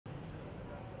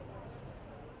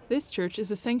This church is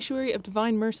a sanctuary of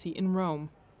Divine Mercy in Rome.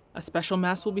 A special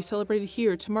Mass will be celebrated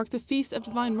here to mark the Feast of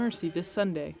Divine Mercy this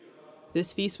Sunday.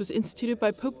 This feast was instituted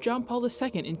by Pope John Paul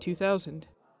II in 2000.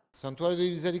 Santuario di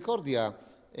Misericordia.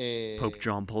 Pope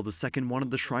John Paul II wanted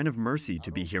the Shrine of Mercy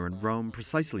to be here in Rome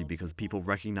precisely because people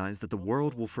recognize that the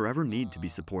world will forever need to be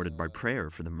supported by prayer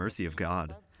for the mercy of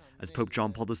God. As Pope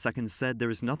John Paul II said, there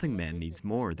is nothing man needs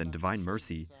more than divine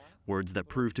mercy, words that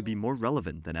prove to be more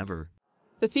relevant than ever.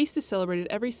 The feast is celebrated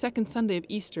every second Sunday of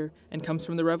Easter and comes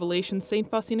from the revelation St.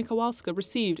 Faustina Kowalska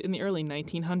received in the early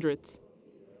 1900s.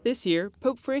 This year,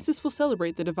 Pope Francis will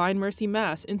celebrate the Divine Mercy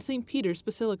Mass in St. Peter's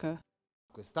Basilica.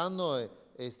 This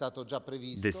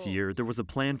year, there was a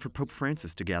plan for Pope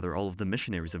Francis to gather all of the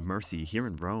missionaries of mercy here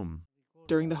in Rome.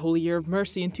 During the Holy Year of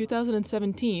Mercy in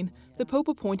 2017, the Pope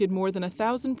appointed more than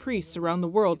 1,000 priests around the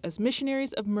world as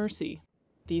missionaries of mercy.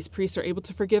 These priests are able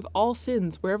to forgive all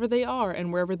sins wherever they are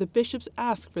and wherever the bishops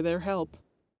ask for their help.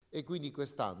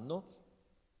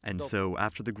 And so,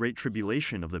 after the Great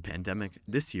Tribulation of the pandemic,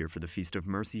 this year for the Feast of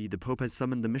Mercy, the Pope has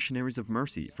summoned the missionaries of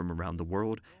mercy from around the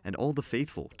world and all the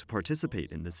faithful to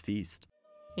participate in this feast.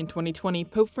 In 2020,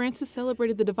 Pope Francis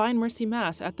celebrated the Divine Mercy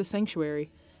Mass at the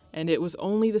sanctuary, and it was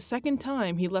only the second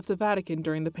time he left the Vatican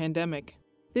during the pandemic.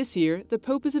 This year, the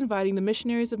Pope is inviting the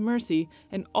missionaries of mercy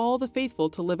and all the faithful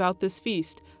to live out this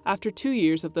feast after 2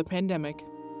 years of the pandemic.